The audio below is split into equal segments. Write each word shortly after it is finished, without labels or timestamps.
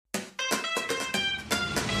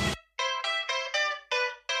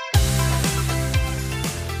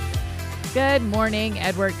Good morning,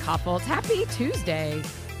 Edward Koppeltz. Happy Tuesday.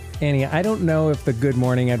 Annie, I don't know if the Good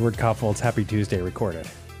Morning Edward Koppeltz Happy Tuesday recorded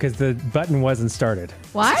because the button wasn't started.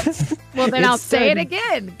 What? Well, then I'll say it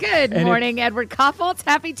again. Good morning, Edward Koppeltz.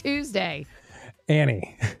 Happy Tuesday.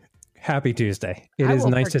 Annie, happy Tuesday. It is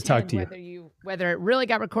nice to talk to you. Whether it really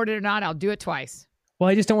got recorded or not, I'll do it twice. Well,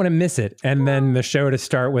 I just don't want to miss it. And then the show to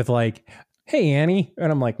start with like, hey, Annie. And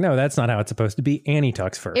I'm like, no, that's not how it's supposed to be. Annie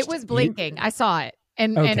talks first. It was blinking. I saw it.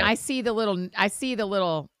 And I see the little,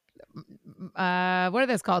 what are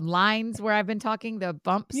those called? Lines where I've been talking, the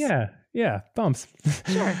bumps. Yeah, bumps.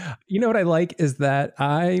 Sure. You know what I like is that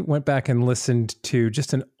I went back and listened to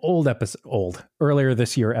just an earlier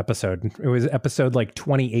this year episode. It was episode like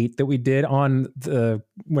 28 that we did on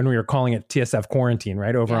when we were calling it TSF Quarantine,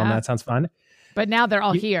 right? Over on That Sounds Fun. But now they're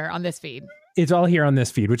all here on this feed. It's all here on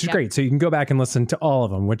this feed, which is great. So you can go back and listen to all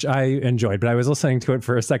of them, which I enjoyed. But I was listening to it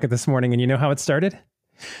for a second this morning, and you know how it started?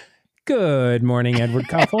 Good morning, Edward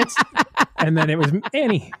Koppeltz. And then it was,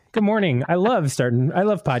 Annie, good morning. I love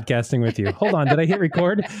podcasting with you. Hold on, did I hit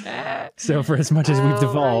record? So for as much as we've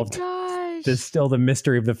devolved, there's still the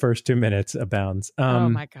mystery of the first 2 minutes abounds. Oh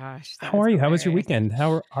my gosh. How are you? How was your weekend?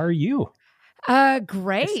 How are you?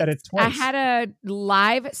 Great. I said it twice. I had a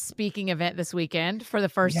live speaking event this weekend for the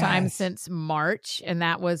first time since March, and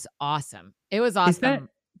that was awesome. It was awesome.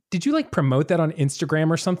 Did you like promote that on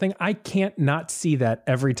Instagram or something? I can't not see that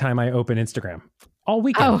every time I open Instagram. All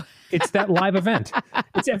weekend. Oh. It's that live event.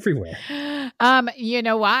 It's everywhere. You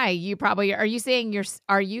know why? You probably are you saying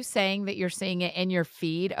that you're seeing it in your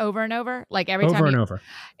feed over and over? Like every time over.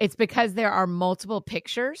 It's because there are multiple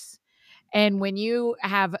pictures. And when you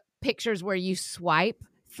have pictures where you swipe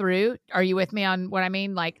through, are you with me on what I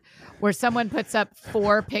mean? Like where someone puts up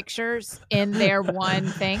 4 pictures in their one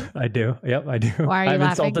thing? I do. Yep, I do. Why are you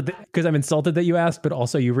laughing? Because I'm insulted that you asked, but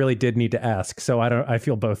also you really did need to ask. So I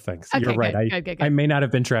feel both things. Okay, you're right. Good. I may not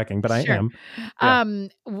have been tracking, but sure. I am. Yeah.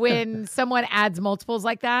 When someone adds multiples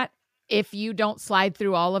like that, if you don't slide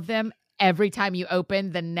through all of them, every time you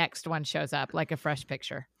open, the next one shows up like a fresh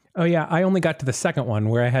picture. Oh, yeah. I only got to the second one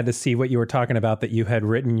where I had to see what you were talking about, that you had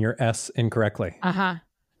written your S incorrectly. Uh-huh.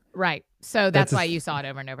 Right. So that's why you saw it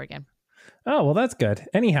over and over again. Oh, well, that's good.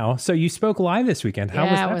 Anyhow, so you spoke live this weekend. How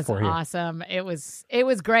was that for you? Awesome. It was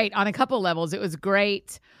great on a couple of levels. It was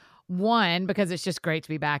great. One, because it's just great to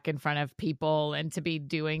be back in front of people and to be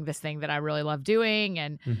doing this thing that I really love doing.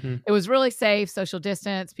 And it was really safe, social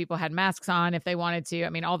distance. People had masks on if they wanted to. I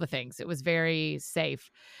mean, all the things. It was very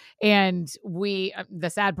safe. And the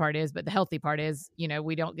sad part is, but the healthy part is,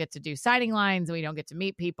 we don't get to do signing lines and we don't get to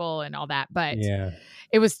meet people and all that. But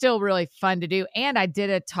it was still really fun to do. And I did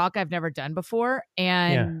a talk I've never done before.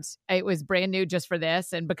 And it was brand new just for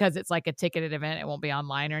this. And because it's like a ticketed event, it won't be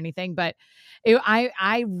online or anything. But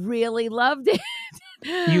I really loved it.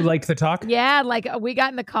 You liked the talk? Yeah. Like we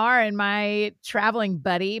got in the car and my traveling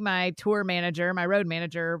buddy, my tour manager, my road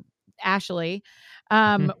manager, Ashley,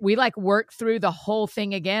 we like worked through the whole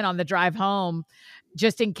thing again on the drive home,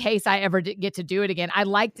 just in case I ever get to do it again. I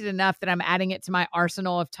liked it enough that I'm adding it to my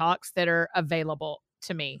arsenal of talks that are available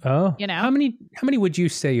to me. Oh, how many would you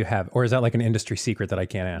say you have? Or is that like an industry secret that I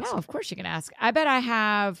can't ask? No, of course you can ask. I bet I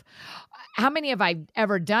have, how many have I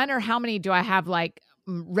ever done, or how many do I have like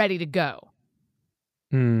ready to go?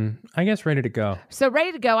 I guess ready to go. So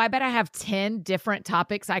ready to go, I bet I have 10 different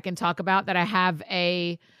topics I can talk about that I have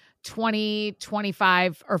a 20,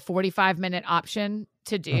 25, or 45 minute option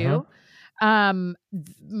to do. A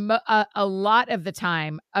lot of the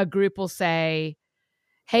time, a group will say,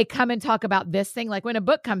 hey, come and talk about this thing. Like when a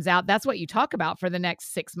book comes out, that's what you talk about for the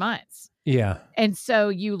next 6 months. Yeah. And so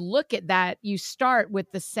you look at that, you start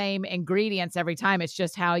with the same ingredients every time. It's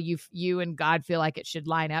just how you and God feel like it should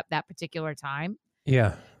line up that particular time.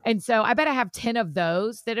 Yeah. And so I bet I have 10 of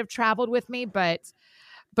those that have traveled with me. But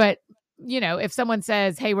if someone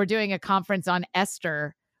says, hey, we're doing a conference on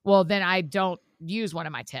Esther, well, then I don't use one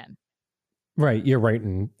of my 10. Right. You're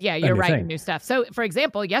writing. Yeah, you're writing new stuff. So, for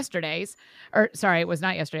example, it was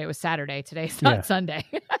not yesterday. It was Saturday. Today's not Sunday.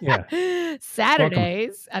 Yeah.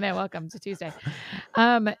 Saturdays. Welcome. I know. Welcome to Tuesday.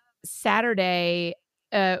 Saturday,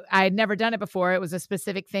 I had never done it before. It was a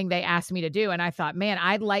specific thing they asked me to do. And I thought, man,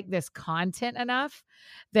 I like this content enough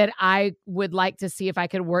that I would like to see if I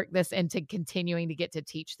could work this into continuing to get to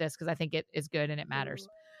teach this, because I think it is good and it matters.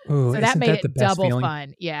 Ooh, so that made it double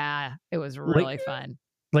fun. Yeah, it was really fun.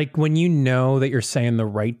 Like when you know that you're saying the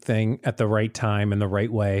right thing at the right time and the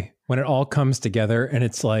right way, when it all comes together and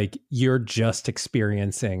it's like you're just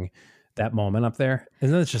experiencing that moment up there.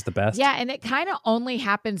 Isn't that just the best? Yeah. And it kind of only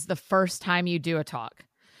happens the first time you do a talk.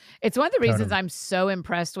 It's one of the reasons Totally. I'm so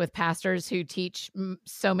impressed with pastors who teach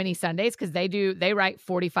so many Sundays, because they write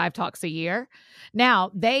 45 talks a year.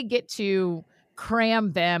 Now they get to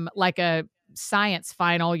cram them like a science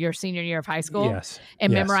final your senior year of high school Yes.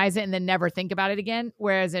 and Yes. memorize it and then never think about it again.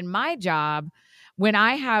 Whereas in my job, when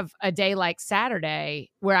I have a day like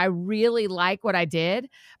Saturday where I really like what I did,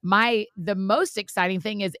 the most exciting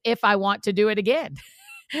thing is if I want to do it again.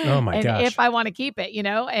 Oh my And gosh. if I want to keep it,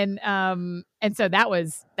 and so that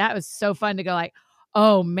was so fun to go like,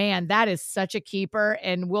 oh man, that is such a keeper.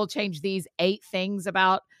 And we'll change these 8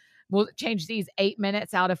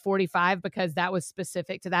 minutes out of 45 because that was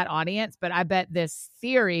specific to that audience. But I bet this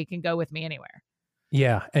theory can go with me anywhere.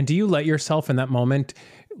 Yeah. And do you let yourself in that moment,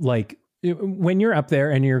 like when you're up there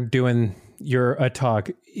and you're doing a talk,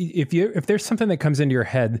 if there's something that comes into your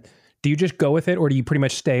head, do you just go with it, or do you pretty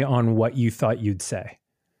much stay on what you thought you'd say?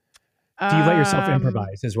 Do you let yourself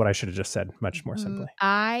improvise is what I should have just said much more simply.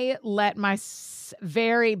 I let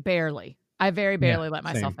very barely let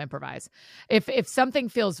myself improvise. If something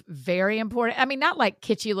feels very important, I mean, not like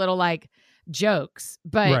kitschy little like jokes,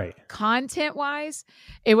 but content wise,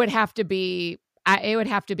 it would have to be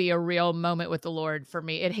a real moment with the Lord for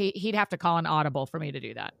me. He'd have to call an audible for me to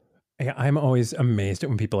do that. Yeah, I'm always amazed at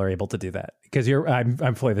when people are able to do that, because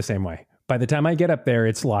I'm fully the same way. By the time I get up there,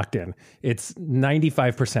 it's locked in. It's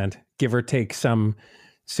 95%, give or take some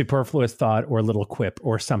superfluous thought or little quip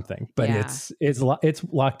or something, but it's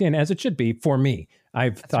locked in, as it should be for me.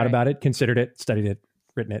 I've thought about it, considered it, studied it,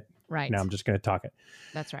 written it. Right. Now I'm just going to talk it.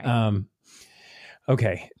 That's right.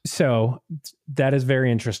 Okay. So that is very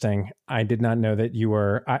interesting. I did not know that you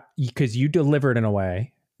were, because you delivered in a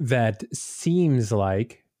way that seems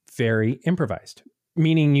like very improvised,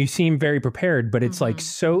 meaning you seem very prepared, but it's like,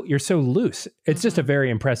 you're so loose. It's just a very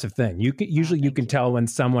impressive thing. You can tell when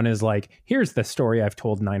someone is like, here's the story I've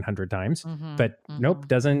told 900 times, but nope,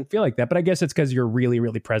 doesn't feel like that. But I guess it's because you're really,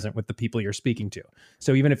 really present with the people you're speaking to.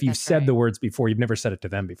 So even if you've said the words before, you've never said it to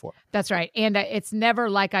them before. That's right. And it's never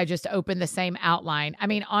like I just open the same outline. I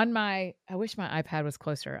mean, I wish my iPad was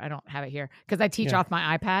closer. I don't have it here because I teach off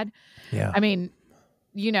my iPad. Yeah. I mean,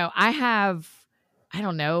 I have, I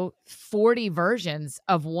don't know, 40 versions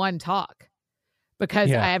of one talk, because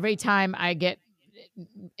every time I get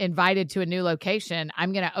invited to a new location,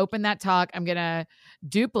 I'm going to open that talk, I'm going to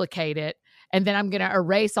duplicate it, and then I'm going to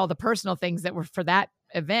erase all the personal things that were for that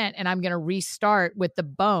event, and I'm going to restart with the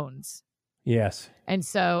bones. Yes. And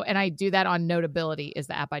I do that on Notability is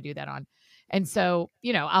the app I do that on. And so,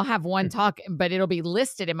 I'll have one talk, but it'll be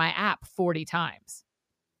listed in my app 40 times.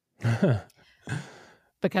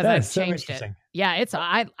 Because I've changed it. Yeah,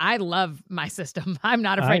 I love my system. I'm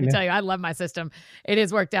not afraid to tell you, I love my system. It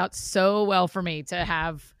has worked out so well for me to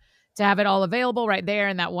have it all available right there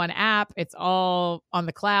in that one app. It's all on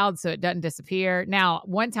the cloud, so it doesn't disappear. Now,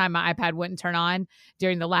 one time my iPad wouldn't turn on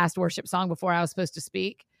during the last worship song before I was supposed to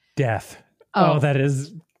speak. Death. Oh, that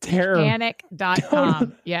is terrible.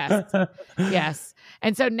 Panic.com. Yes. Yes.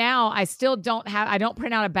 And so now I still don't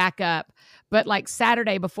print out a backup. But like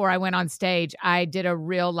Saturday before I went on stage, I did a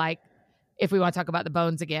real, like, if we want to talk about the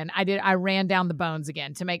bones again, I ran down the bones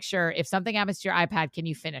again to make sure if something happens to your iPad, can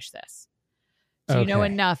you finish this? Do you know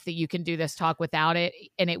enough that you can do this talk without it?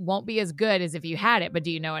 And it won't be as good as if you had it, but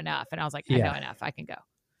do you know enough? And I was like, I know enough. I can go.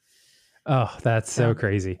 Oh, that's so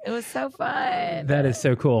crazy. It was so fun. That is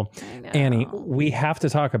so cool. Annie, we have to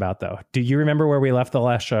talk about, though. Do you remember where we left the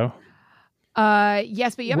last show?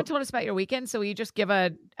 Yes, but you haven't told us about your weekend, so will you just give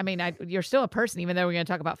you're still a person, even though we're going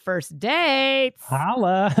to talk about first dates.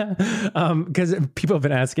 Holla! Because people have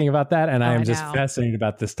been asking about that, and I am just fascinated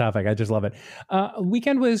about this topic. I just love it.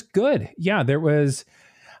 Weekend was good. Yeah, there was,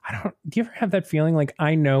 do you ever have that feeling like,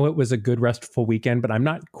 I know it was a good, restful weekend, but I'm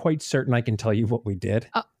not quite certain I can tell you what we did?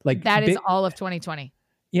 That is all of 2020.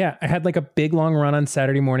 Yeah, I had like a big long run on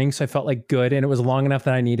Saturday morning, so I felt like good, and it was long enough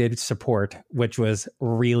that I needed support, which was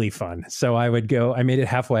really fun. So I made it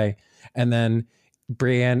halfway, and then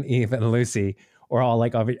Brienne, Eve, and Lucy were all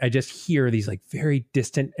like, I just hear these like very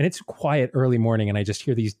distant, and it's quiet early morning, and I just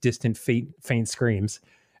hear these distant faint screams,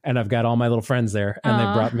 and I've got all my little friends there, and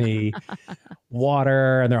they brought me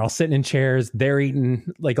water, and they're all sitting in chairs, they're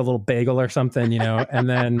eating like a little bagel or something, and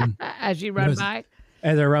then as you run by.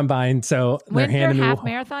 As I run by, and so when's your half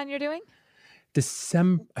marathon you're doing? I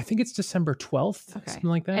think it's December 12th, something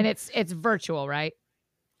like that. And it's virtual, right?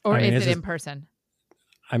 Or is it in person?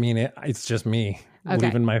 I mean, it's just me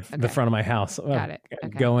leaving the front of my house, Got it.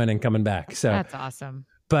 going and coming back. So that's awesome.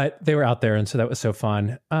 but they were out there, and so that was so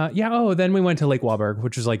fun. Then we went to Lake Wahlberg,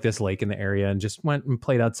 which is like this lake in the area, and just went and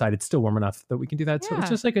played outside. It's still warm enough that we can do that. So it's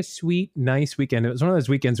just like a sweet, nice weekend. It was one of those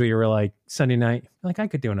weekends where you were like Sunday night, like I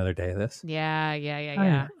could do another day of this.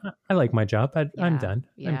 Yeah. I like my job. I'm done.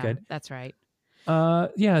 I'm good. That's right.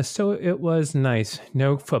 So it was nice.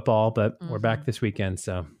 No football, but we're back this weekend.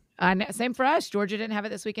 So same for us. Georgia didn't have it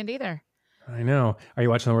this weekend either. I know. Are you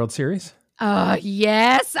watching the World Series?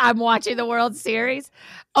 Yes, I'm watching the World Series.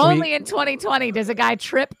 Only in 2020 does a guy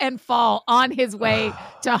trip and fall on his way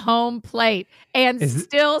to home plate and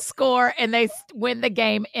still score, and they win the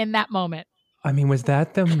game in that moment. I mean, was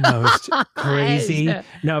that the most crazy?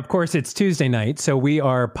 Now, of course, it's Tuesday night, so we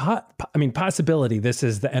are, possibility this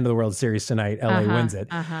is the end of the World Series tonight. LA wins it.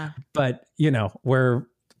 But, we're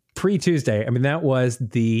pre-Tuesday. I mean, that was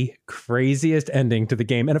the craziest ending to the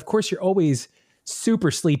game. And of course, you're always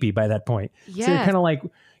super sleepy by that point. Yes. So you're kind of like,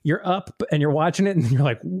 you're up and you're watching it and you're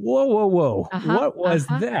like, whoa. What was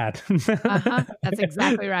that? That's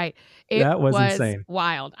exactly right. That was insane.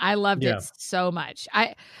 Wild. I loved it so much.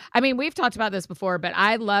 I mean, we've talked about this before, but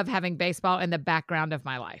I love having baseball in the background of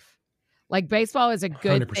my life. Like baseball is a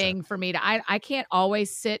good 100%. Thing for me I can't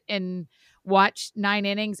always sit and watch 9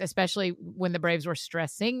 innings, especially when the Braves were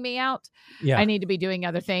stressing me out. Yeah. I need to be doing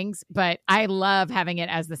other things, but I love having it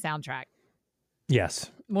as the soundtrack. Yes.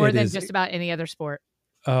 More than just about any other sport.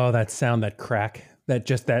 Oh, that sound, that crack, the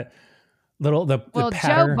patter.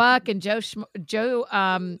 Joe Buck and John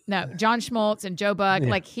Schmaltz and Joe Buck,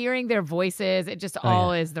 like hearing their voices, it just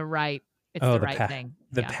all is the right thing.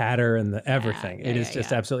 The patter and the everything. It is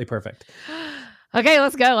just absolutely perfect. Okay,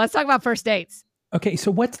 let's go. Let's talk about first dates. Okay,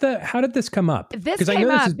 so how did this come up? Because I know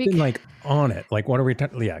this has been like on it. Like, what are we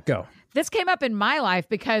talking? Yeah, go. This came up in my life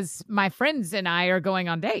because my friends and I are going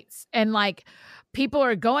on dates, and like people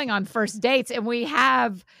are going on first dates, and we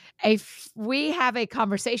have a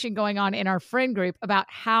conversation going on in our friend group about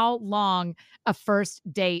how long a first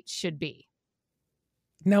date should be.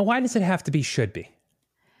 Now, why does it have to be should be?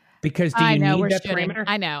 Because do you need that parameter?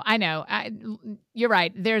 I know. You're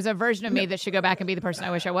right. There's a version of me that should go back and be the person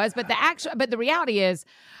I wish I was. But the reality is,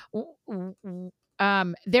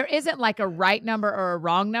 there isn't like a right number or a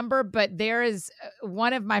wrong number. But there is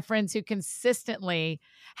one of my friends who consistently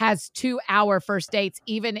has 2-hour first dates,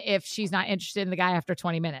 even if she's not interested in the guy after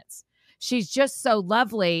 20 minutes. She's just so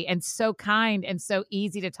lovely and so kind and so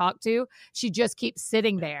easy to talk to. She just keeps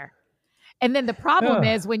sitting there. And then the problem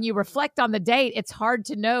is when you reflect on the date, it's hard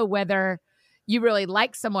to know whether you really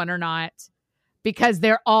like someone or not because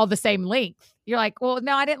they're all the same length. You're like, well,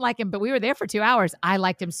 no, I didn't like him, but we were there for 2 hours. I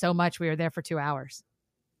liked him so much. We were there for 2 hours.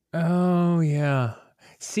 Oh, yeah.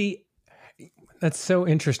 See, that's so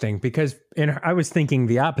interesting because I was thinking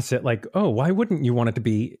the opposite, like, oh, why wouldn't you want it to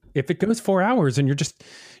be, if it goes 4 hours and you're just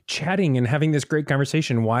chatting and having this great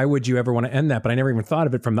conversation, why would you ever want to end that? But I never even thought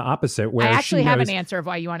of it from the opposite. Where I actually have an answer of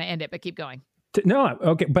why you want to end it, but keep going. No,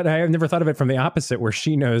 okay. But I have never thought of it from the opposite where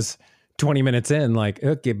she knows 20 minutes in, like,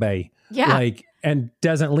 okay, bye. Yeah. Like, and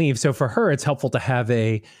doesn't leave. So for her, it's helpful to have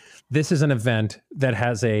this is an event that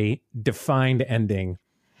has a defined ending.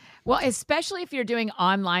 Well, especially if you're doing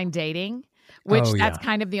online dating, which that's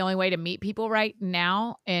kind of the only way to meet people right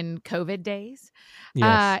now in COVID days.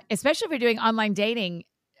 Yes. Especially if you're doing online dating,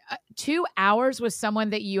 2 hours with someone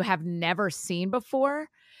that you have never seen before.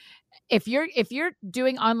 If you're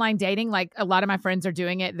doing online dating, like a lot of my friends are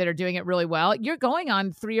doing it, that are doing it really well, you're going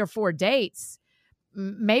on 3 or 4 dates,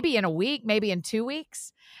 maybe in a week, maybe in 2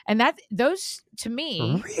 weeks. And those to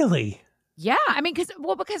me. Really? Yeah. I mean,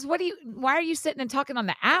 because why are you sitting and talking on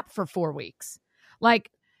the app for 4 weeks?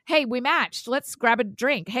 Like, hey, we matched. Let's grab a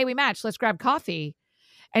drink. Hey, we matched. Let's grab coffee.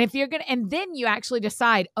 And and then you actually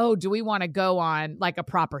decide, oh, do we want to go on like a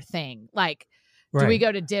proper thing? Like, do we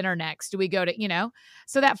go to dinner next? Do we go to,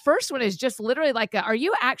 so that first one is just literally like, are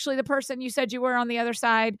you actually the person you said you were on the other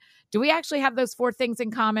side? Do we actually have those 4 things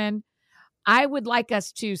in common? I would like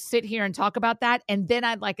us to sit here and talk about that. And then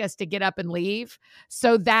I'd like us to get up and leave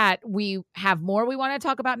so that we have more we want to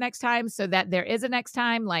talk about next time, so that there is a next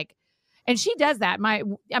time. Like, and she does that. A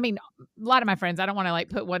lot of my friends, I don't want to like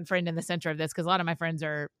put one friend in the center of this because a lot of my friends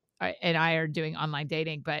and I are doing online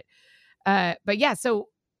dating, but yeah, so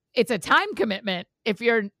it's a time commitment. If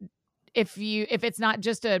it's not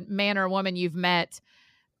just a man or a woman you've met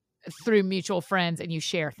through mutual friends and you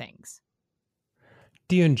share things.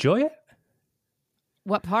 Do you enjoy it?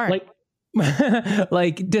 What part?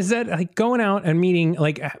 Like, does that, like, going out and meeting,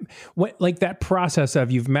 like, what, like that process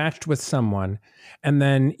of you've matched with someone and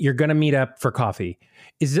then you're going to meet up for coffee.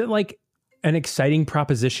 Is it like an exciting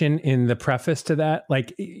proposition in the preface to that?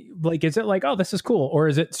 Like, is it like, oh, this is cool? Or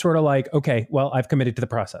is it sort of like, okay, well, I've committed to the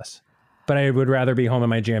process? But I would rather be home in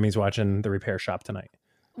my jammies watching The Repair Shop tonight.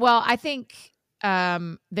 Well, I think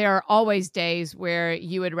there are always days where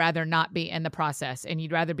you would rather not be in the process, and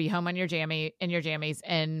you'd rather be home on your jammies,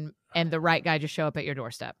 and the right guy just show up at your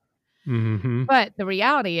doorstep. Mm-hmm. But the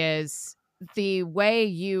reality is, the way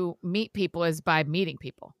you meet people is by meeting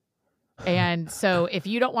people. And so if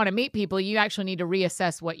you don't want to meet people, you actually need to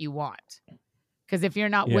reassess what you want. Because if you're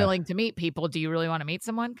not willing to meet people, do you really want to meet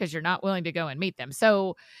someone? Because you're not willing to go and meet them.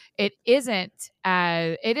 So it isn't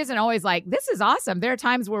always like, this is awesome. There are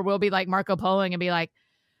times where we'll be like Marco Poloing and be like,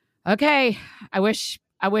 okay, I wish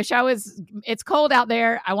it's cold out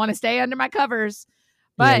there. I want to stay under my covers.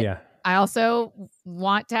 But I also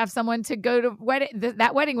want to have someone to go to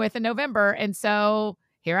that wedding with in November. And so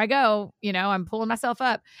here I go, I'm pulling myself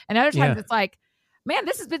up. And other times it's like, man,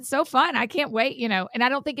 this has been so fun. I can't wait, and I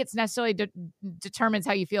don't think it's necessarily determines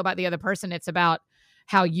how you feel about the other person. It's about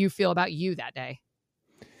how you feel about you that day.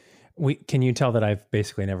 Can you tell that I've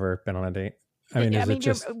basically never been on a date?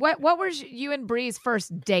 What was you and Bree's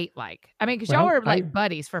first date like? I mean, because y'all were like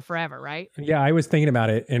buddies for forever, right? Yeah, I was thinking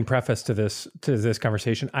about it in preface to this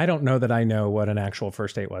conversation. I don't know that I know what an actual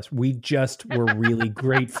first date was. We just were really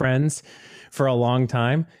great friends for a long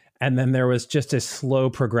time. And then there was just a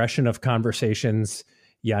slow progression of conversations,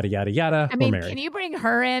 yada, yada, yada. I mean, can you bring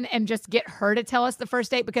her in and just get her to tell us the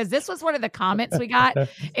first date? Because this was one of the comments we got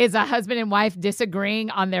is a husband and wife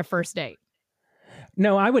disagreeing on their first date.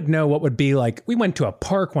 No, I would know what would be like. We went to a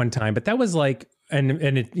park one time, but that was like, and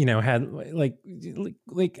it, had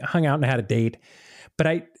like hung out and had a date.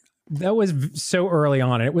 But that was so early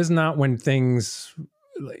on. And it was not when things,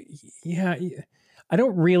 I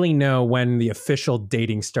don't really know when the official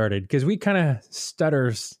dating started, because we kind of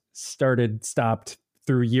stopped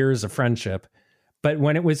through years of friendship. But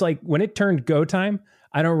when it turned go time,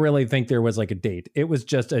 I don't really think there was like a date. It was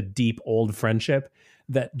just a deep old friendship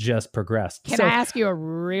that just progressed. Can I ask you a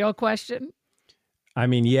real question? I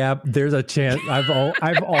mean, yeah, there's a chance. I've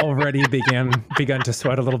already begun to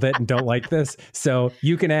sweat a little bit and don't like this. So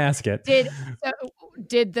you can ask it.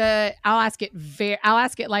 I'll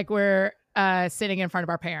ask it like we're sitting in front of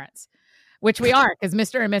our parents, which we are, because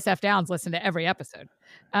Mr. and Miss F. Downs listen to every episode.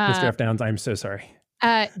 Mr. F. Downs, I'm so sorry.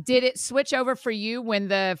 Did it switch over for you when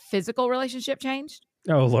the physical relationship changed?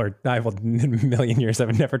 Oh Lord, I will in a million years. I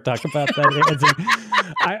would never talk about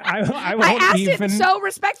that. I won't asked even. It so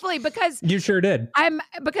respectfully, because you sure did.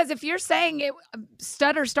 Because if you're saying it,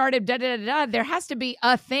 stutter started there has to be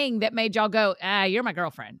a thing that made y'all go, you're my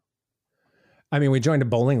girlfriend. I mean, we joined a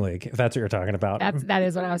bowling league, if that's what you're talking about. That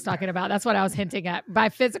is what I was talking about. That's what I was hinting at. By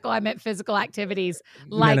physical, I meant physical activities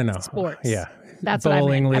like sports. Yeah. That's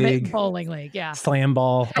bowling what I meant. league. I meant bowling league, yeah. Slam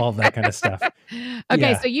ball, all that kind of stuff.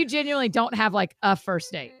 Okay, so you genuinely don't have like a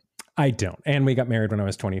first date. I don't. And we got married when I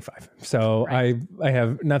was 25. So right. I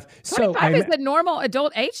have nothing. 25 is the normal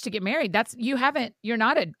adult age to get married. You're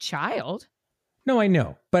not a child. No, I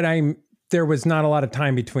know. But there was not a lot of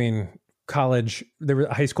time between college, there was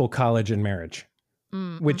high school, college, and marriage,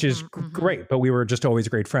 which is great. But we were just always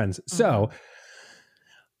great friends. So,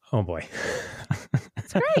 oh boy.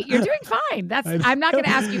 That's great. You're doing fine. I'm not going to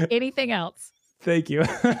ask you anything else. Thank you.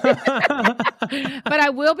 But I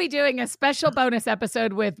will be doing a special bonus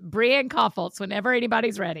episode with Brian Koffoltz whenever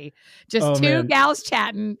anybody's ready. Just two gals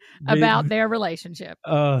chatting about their relationship.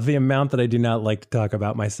 The amount that I do not like to talk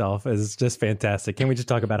about myself is just fantastic. Can we just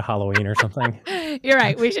talk about Halloween or something? You're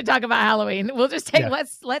right. We should talk about Halloween. We'll just take,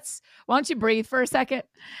 let's, why don't you breathe for a second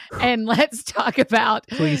and let's talk about.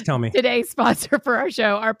 Please tell me. Today's sponsor for our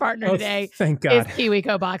show, our partner today thank God. Is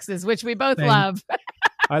KiwiCo boxes, which we both love.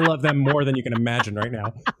 I love them more than you can imagine right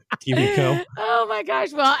now. KiwiCo. Oh my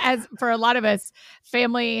gosh. Well, as for a lot of us,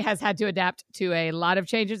 family has had to adapt to a lot of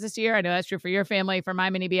changes this year. I know that's true for your family, for my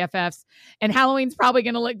mini BFFs. And Halloween's probably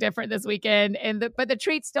going to look different this weekend. But the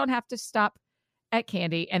treats don't have to stop at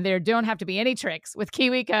candy, and there don't have to be any tricks. With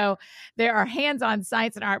KiwiCo, there are hands-on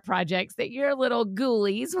science and art projects that your little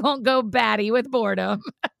ghoulies won't go batty with boredom.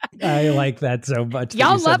 I like that so much.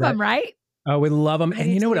 Y'all love them, right? Oh, we love them.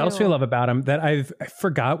 And you know what else we love about them that I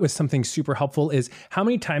forgot was something super helpful is how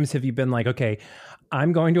many times have you been like, okay,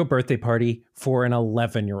 I'm going to a birthday party for an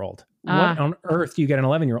 11-year-old. What on earth do you get an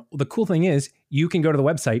 11-year-old? The cool thing is you can go to the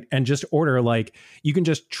website and just order, you can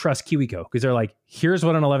just trust KiwiCo because they're like, here's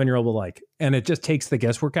what an 11-year-old will like. And it just takes the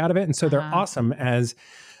guesswork out of it. And so they're awesome as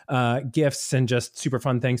gifts and just super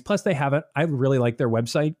fun things. Plus they have it. I really like their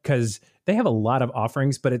website because they have a lot of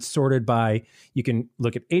offerings, but it's sorted by, you can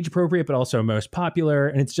look at age appropriate, but also most popular.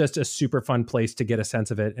 And it's just a super fun place to get a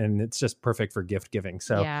sense of it. And it's just perfect for gift giving.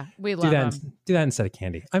 So yeah, we love them. Do that instead of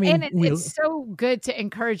candy. I mean, and it's so good to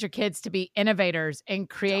encourage your kids to be innovators and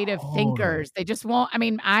creative thinkers. They just won't. I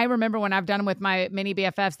mean, I remember when I've done them with my mini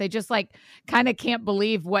BFFs, they just like kind of can't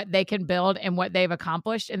believe what they can build and what they've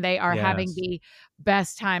accomplished. And they are having the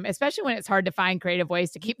best time, especially when it's hard to find creative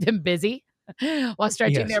ways to keep them busy while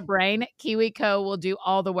stretching their brain. KiwiCo will do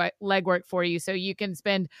all the legwork for you, so you can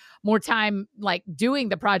spend more time like doing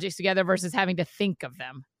the projects together versus having to think of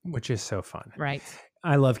them, which is so fun. Right.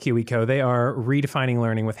 I love KiwiCo. They are redefining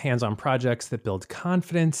learning with hands-on projects that build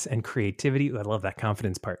confidence and creativity. I love that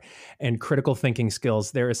confidence part. And critical thinking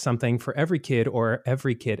skills. There is something for every kid, or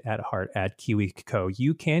every kid at heart, at KiwiCo.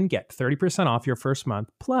 You can get 30% off your first month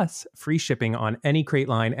plus free shipping on any crate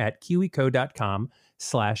line at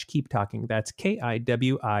kiwico.com/keep talking. That's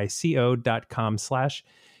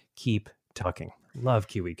KIWICO.com/keep talking. Love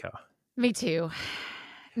KiwiCo. Me too.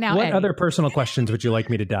 Now, what Eddie, other personal questions would you like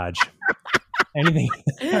me to dodge? Anything?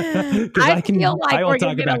 I feel like I will we're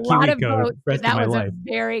talk going to get about a lot of KiwiCo votes. rest That of my was life. a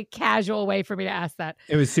very casual way for me to ask that.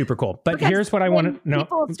 It was super cool. But Because here's what I want to know.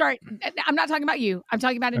 People start. I'm not talking about you. I'm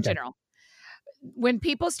talking about in general. When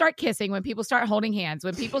people start kissing, when people start holding hands,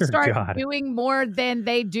 when people start doing more than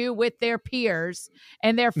they do with their peers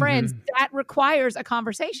and their friends, that requires a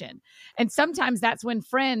conversation. And sometimes that's when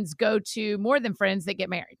friends go to more than friends that get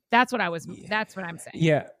married. That's what I'm saying.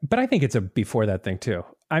 Yeah. But I think it's a before that thing too.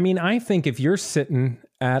 I mean, I think if you're sitting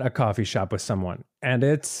at a coffee shop with someone and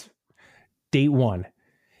it's date one,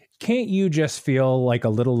 can't you just feel like a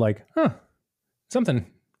little like, something,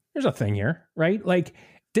 there's a thing here, right? Like,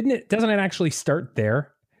 doesn't it actually start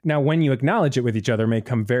there? Now, when you acknowledge it with each other, may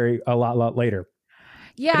come a lot later.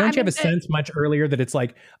 Yeah. But don't you have a sense much earlier that it's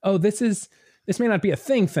like, oh, this may not be a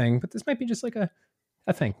thing, but this might be just like a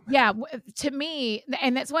thing. Yeah. To me,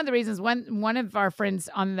 and that's one of the reasons one of our friends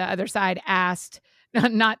on the other side asked,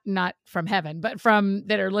 not from heaven, but from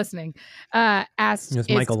that are listening, asked, it's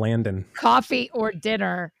Michael Landon, coffee or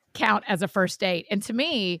dinner count as a first date? And to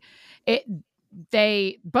me,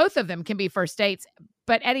 both of them can be first dates.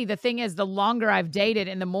 But Eddie, the thing is, the longer I've dated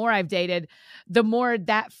and the more I've dated, the more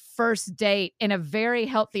that first date in a very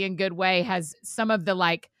healthy and good way has some of the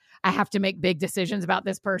like, I have to make big decisions about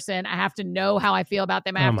this person. I have to know how I feel about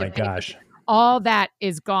them. Oh my gosh. All that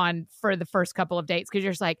is gone for the first couple of dates. Cause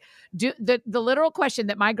you're just like, the literal question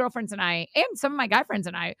that my girlfriends and I, and some of my guy friends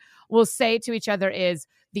and I will say to each other is,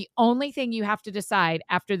 the only thing you have to decide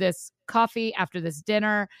after this coffee, after this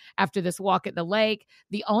dinner, after this walk at the lake,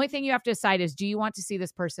 the only thing you have to decide is, do you want to see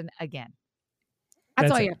this person again? That's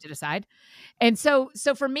all you have to decide. And so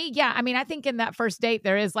for me, yeah, I mean, I think in that first date,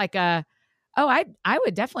 there is like I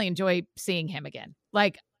would definitely enjoy seeing him again.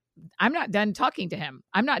 Like, I'm not done talking to him.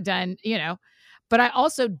 I'm not done, but I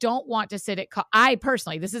also don't want to sit I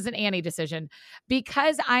personally, this is an Annie decision,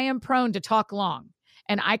 because I am prone to talk long.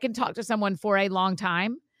 And I can talk to someone for a long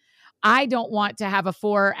time. I don't want to have a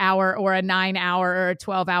 4-hour or a 9-hour or a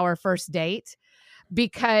 12-hour first date,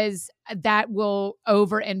 because that will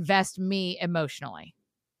overinvest me emotionally.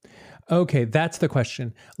 Okay, that's the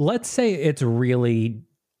question. Let's say it's really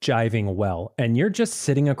jiving well, and you're just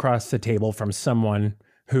sitting across the table from someone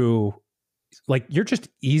who, like, you're just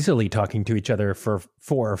easily talking to each other for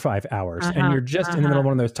 4 or 5 hours, and you're just in the middle of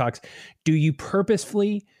one of those talks. Do you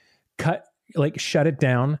purposefully shut it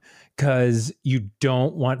down because you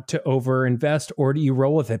don't want to overinvest, or do you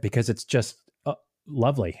roll with it because it's just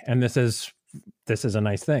lovely and this is a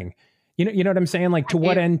nice thing? You know what I'm saying? Like, to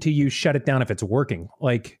what end do you shut it down if it's working?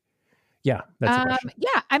 Like, yeah, that's the question.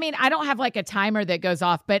 Yeah, I mean, I don't have like a timer that goes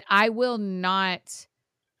off, but I will not.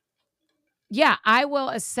 Yeah, I will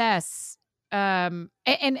assess. And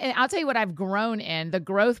I'll tell you what I've grown in, the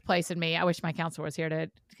growth place in me. I wish my counselor was here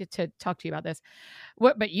to talk to you about this.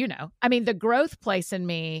 But I mean, the growth place in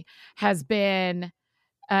me has been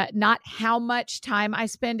not how much time I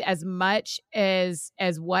spend as much as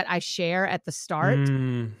what I share at the start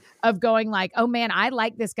of going like, oh man, I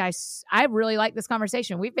like this guy. I really like this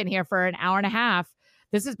conversation. We've been here for an hour and a half.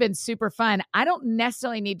 This has been super fun. I don't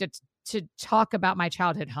necessarily need to talk about my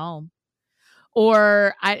childhood home.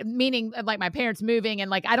 Or meaning like my parents moving, and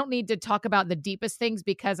like, I don't need to talk about the deepest things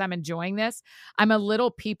because I'm enjoying this. I'm a little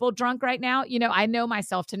people drunk right now. I know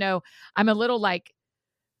myself to know I'm a little like,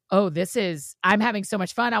 oh, I'm having so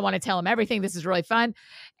much fun. I want to tell him everything. This is really fun.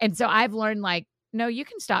 And so I've learned like, no, you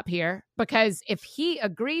can stop here, because if he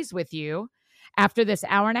agrees with you after this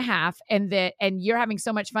hour and a half and you're having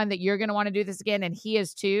so much fun that you're going to want to do this again, and he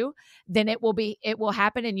is too, then it will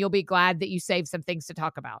happen. And you'll be glad that you saved some things to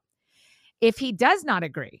talk about. If he does not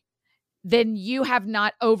agree, then you have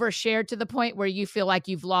not overshared to the point where you feel like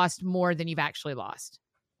you've lost more than you've actually lost.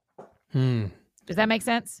 Does that make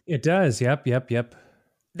sense? It does. Yep.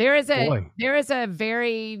 There is Boy. a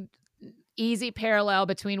very easy parallel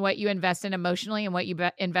between what you invest in emotionally and what you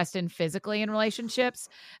invest in physically in relationships,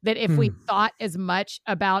 that if we thought as much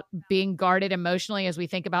about being guarded emotionally as we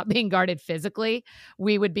think about being guarded physically,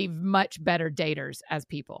 we would be much better daters as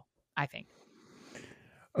people, I think.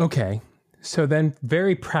 Okay. So then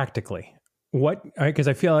very practically, because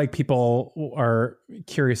I feel like people are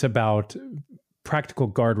curious about practical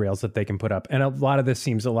guardrails that they can put up. And a lot of this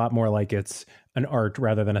seems a lot more like it's an art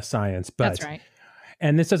rather than a science. But That's right.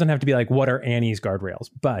 And this doesn't have to be like, what are Annie's guardrails?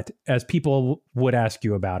 But as people would ask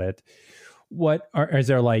you about it, is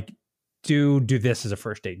there like, do this as a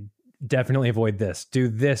first date? Definitely avoid this. Do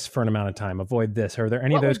this for an amount of time. Avoid this. Are there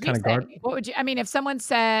any of those kind of guard? What would you, I mean, if someone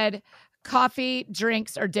said coffee,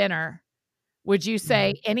 drinks, or dinner, would you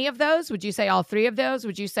say any of those? Would you say all three of those?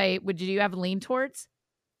 Would you have lean towards?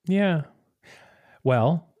 Yeah.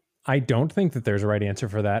 Well, I don't think that there's a right answer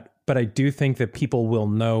for that, but I do think that people will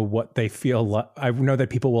know what they feel. I know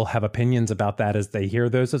that people will have opinions about that as they hear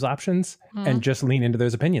those as options and just lean into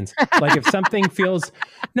those opinions. Like if something feels,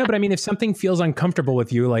 if something feels uncomfortable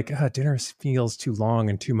with you, like dinner feels too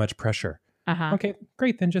long and too much pressure. Okay,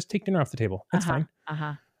 great. Then just take dinner off the table. That's fine.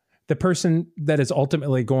 The person that is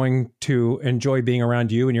ultimately going to enjoy being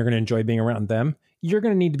around you and you're going to enjoy being around them, you're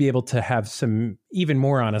going to need to be able to have some even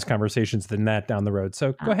more honest conversations than that down the road.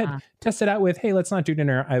 So go ahead, test it out with, hey, let's not do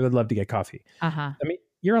dinner. I would love to get coffee. I mean,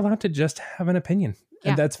 you're allowed to just have an opinion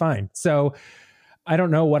and that's fine. So I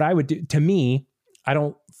don't know what I would do. To me,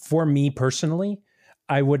 for me personally,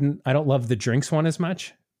 I don't love the drinks one as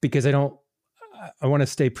much because I want to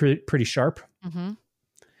stay pretty sharp.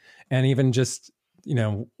 And even just,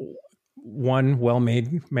 one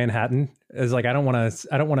well-made Manhattan is like, I don't want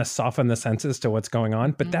to soften the senses to what's going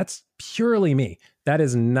on, but that's purely me. That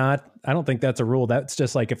is not, I don't think that's a rule. That's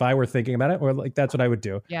just like, if I were thinking about it, or like, that's what I would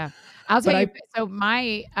do. Yeah. I'll tell you. So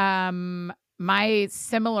my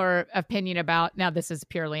similar opinion about, now this is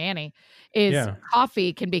purely Annie, is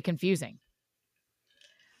coffee can be confusing.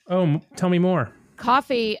 Oh, tell me more.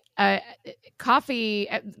 Coffee,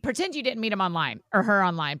 pretend you didn't meet him online or her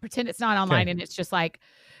online. Pretend it's not online and it's just like,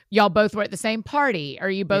 y'all both were at the same party, or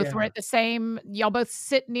you both were at the same, y'all both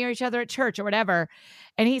sit near each other at church or whatever.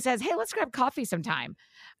 And he says, hey, let's grab coffee sometime.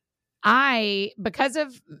 And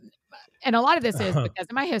a lot of this is because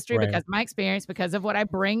of my history, because of my experience, because of what I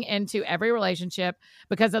bring into every relationship,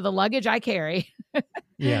 because of the luggage I carry.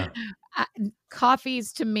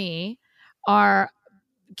 Coffees to me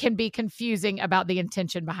can be confusing about the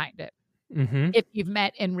intention behind it. If you've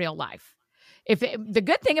met in real life. The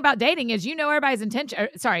good thing about dating is everybody's intention.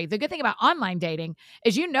 The good thing about online dating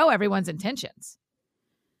is everyone's intentions,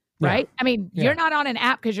 right? I mean, you're not on an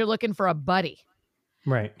app because you're looking for a buddy,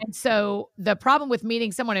 right? And so the problem with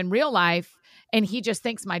meeting someone in real life and he just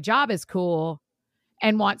thinks my job is cool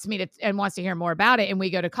and wants to hear more about it, and we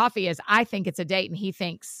go to coffee, is I think it's a date and he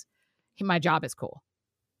thinks my job is cool.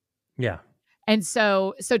 Yeah. And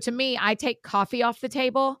so to me, I take coffee off the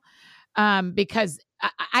table because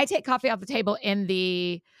I take coffee off the table in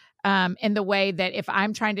the way that if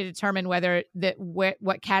I'm trying to determine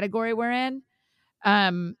what category we're in,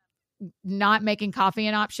 not making coffee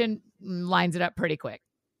an option lines it up pretty quick.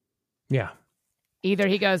 Yeah. Either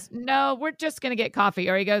he goes, no, we're just going to get coffee.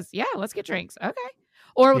 Or he goes, yeah, let's get drinks. Okay.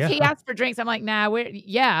 Or if he asks for drinks, I'm like, nah,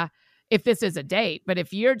 if this is a date. But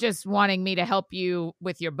if you're just wanting me to help you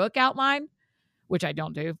with your book outline, which I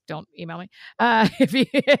don't do. Don't email me. Then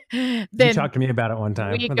you talked to me about it one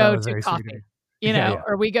time. We go to coffee,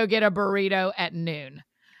 or we go get a burrito at noon.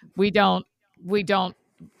 We don't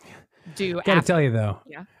do. Gotta tell you though,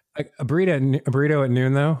 a burrito at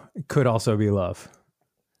noon though could also be love.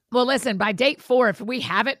 Well, listen, by date 4, if we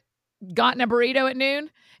haven't gotten a burrito at noon,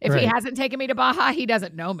 if he hasn't taken me to Baja, he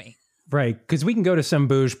doesn't know me. Right, because we can go to some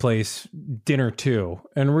bougie place dinner too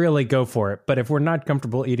and really go for it. But if we're not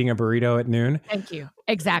comfortable eating a burrito at noon, thank you,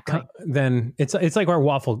 exactly. Then it's like our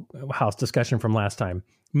Waffle House discussion from last time.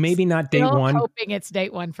 Maybe not date 1. Hoping it's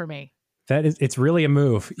date 1 for me. It's really a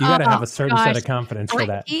move. You got to have a certain set of confidence for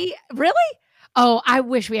that. Really? Oh, I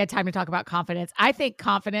wish we had time to talk about confidence. I think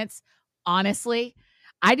confidence, honestly,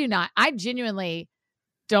 I do not. I genuinely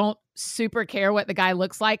don't super care what the guy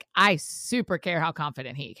looks like. I super care how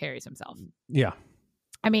confident he carries himself. Yeah.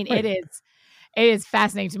 I mean, it is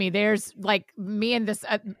fascinating to me. There's like me and this,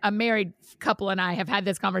 a married couple and I have had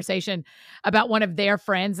this conversation about one of their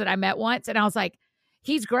friends that I met once. And I was like,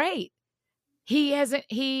 he's great. He's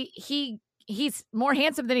more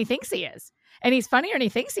handsome than he thinks he is. And he's funnier than he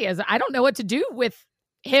thinks he is. I don't know what to do with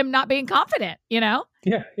him not being confident, Yeah.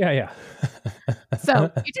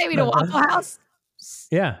 So you take me to Waffle House.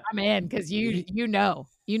 Yeah. I'm in because you know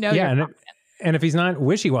you're confident. And if he's not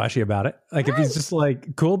wishy-washy about it, like if he's just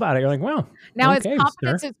like cool about it, you're like, well, now okay, is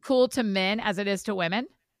confidence sir. as cool to men as it is to women?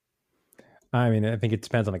 I mean, I think it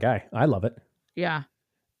depends on the guy. I love it. Yeah.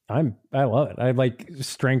 I love it. I like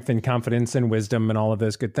strength and confidence and wisdom and all of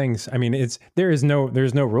those good things. I mean, there's no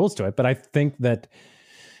rules to it, but I think that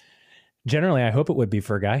generally, I hope it would be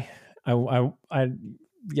for a guy.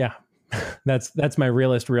 Yeah, that's my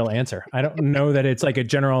real answer. I don't know that it's like a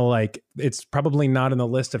general, like, it's probably not on the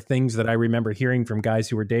list of things that I remember hearing from guys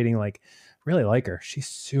who were dating, like, really like her. She's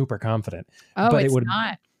super confident. Oh, but it's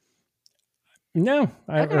not. No,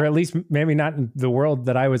 or at least maybe not in the world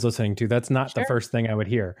that I was listening to. That's not the first thing I would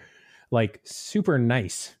hear. Like super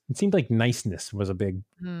nice. It seemed like niceness was a big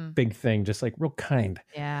thing. Just like real kind.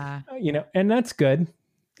 Yeah. And that's good.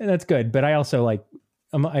 But I also like,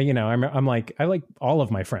 I'm like, I like all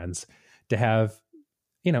of my friends to have,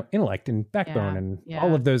 intellect and backbone and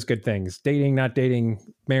all of those good things. Dating, not dating,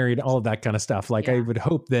 married, all of that kind of stuff. Like I would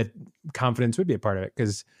hope that confidence would be a part of it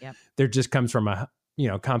because there just comes from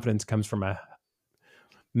confidence comes from a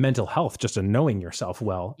mental health, just a knowing yourself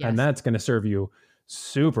well. Yes. And that's going to serve you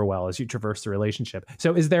super well as you traverse the relationship.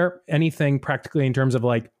 So is there anything practically in terms of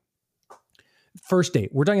like first date?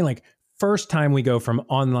 We're talking like first time we go from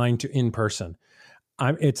online to in person.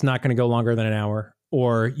 It's not going to go longer than an hour,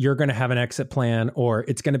 or you're going to have an exit plan, or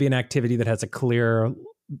it's going to be an activity that has a clear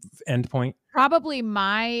endpoint. Probably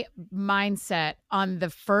my mindset on the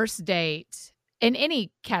first date in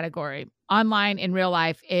any category, online, in real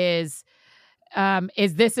life, is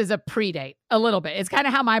this is a pre-date a little bit. It's kind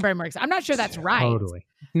of how my brain works. I'm not sure that's right. Totally.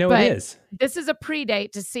 No, it is. This is a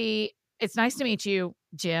pre-date to see, it's nice to meet you,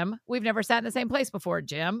 Jim. We've never sat in the same place before,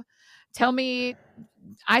 Jim. Tell me,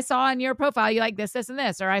 I saw on your profile you like this, and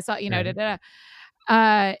this, or I saw, it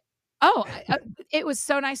was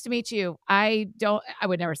so nice to meet you. I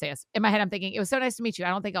would never say this. In my head, I'm thinking, it was so nice to meet you. I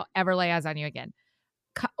don't think I'll ever lay eyes on you again.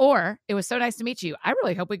 Or it was so nice to meet you. I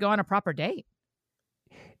really hope we go on a proper date.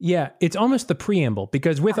 Yeah, it's almost the preamble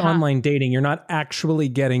because with online dating, you're not actually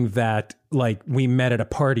getting that like we met at a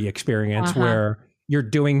party experience where you're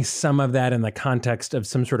doing some of that in the context of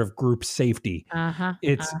some sort of group safety.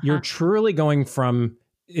 You're truly going from,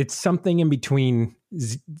 it's something in between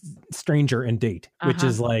stranger and date, which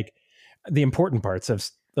is like the important parts of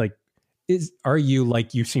like, are you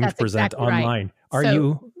like you seem to present online? Right. Are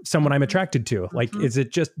you someone I'm attracted to? Like, is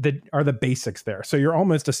it just are the basics there? So you're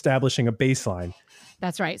almost establishing a baseline.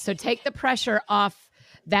 That's right. So take the pressure off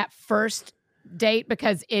that first date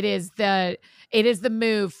because it is the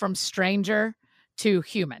move from stranger to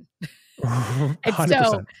human.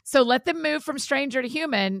 And so let them move from stranger to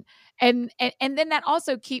human. And then that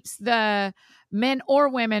also keeps the men or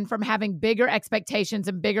women from having bigger expectations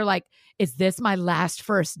and bigger, like, is this my last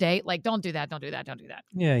first date? Like, don't do that. Don't do that. Don't do that.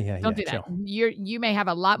 Yeah. Don't do that. You may have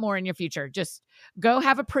a lot more in your future. Just go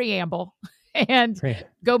have a preamble and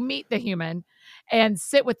go meet the human and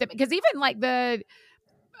sit with them. Because even like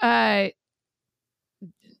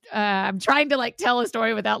I'm trying to like tell a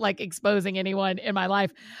story without like exposing anyone in my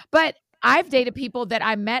life, but I've dated people that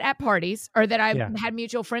I met at parties or that I've had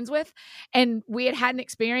mutual friends with, and we had an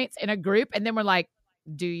experience in a group, and then we're like,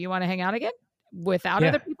 do you want to hang out again without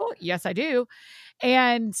other people? Yes, I do.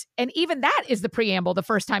 And even that is the preamble the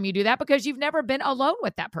first time you do that because you've never been alone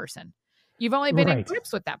with that person. You've only been in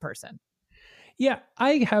groups with that person. Yeah.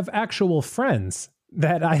 I have actual friends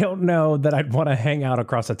that I don't know that I'd want to hang out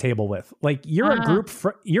across a table with. Like you're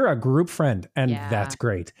a group friend, and that's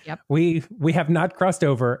great. Yep. We have not crossed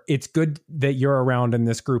over. It's good that you're around in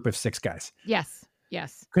this group of 6 guys. Yes.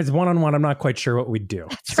 Because one-on-one, I'm not quite sure what we'd do.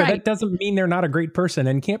 That doesn't mean they're not a great person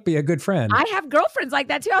and can't be a good friend. I have girlfriends like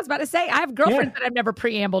that too. I was about to say, I have girlfriends that I've never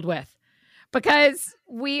preambled with because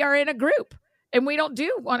we are in a group and we don't do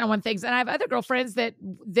one-on-one things. And I have other girlfriends that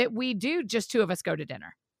we do, just 2 of us go to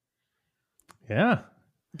dinner. Yeah.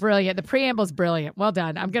 Brilliant. The preamble is brilliant. Well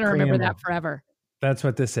done. I'm going to remember that forever. That's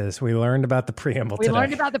what this is. We learned about the preamble today. We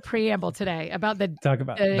learned about the preamble today. Talk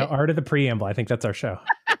about the art of the preamble. I think that's our show.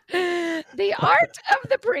 The art of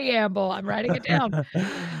the preamble. I'm writing it down.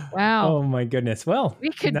 Wow. Oh my goodness. Well,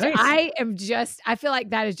 we could. Nice. I feel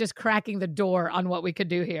like that is just cracking the door on what we could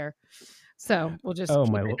do here. So we'll just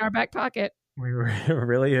keep it in our back pocket. It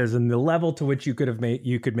really is. And the level to which you could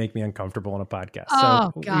make me uncomfortable on a podcast.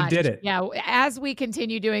 Oh, so gosh. We did it. Yeah. As we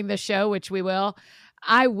continue doing the show, which we will,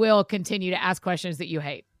 I will continue to ask questions that you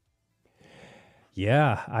hate.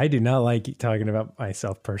 Yeah, I do not like talking about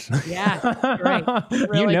myself personally. Yeah, great.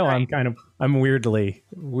 Really I'm great. I'm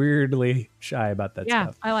weirdly shy about that Yeah,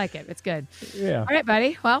 stuff. I like it. It's good. Yeah. All right,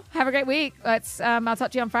 buddy. Well, have a great week. I'll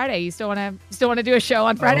talk to you on Friday. You still want to do a show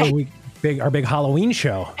on Friday? Our big Halloween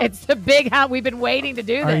show. It's the big how we've been waiting to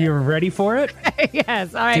do this. Are you ready for it?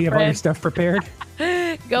 Yes. All right. Do you have all your stuff prepared?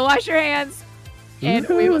 Go wash your hands. And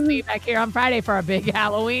we will see you back here on Friday for our big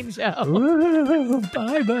Halloween show. Ooh,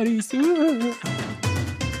 bye, buddies. Ooh.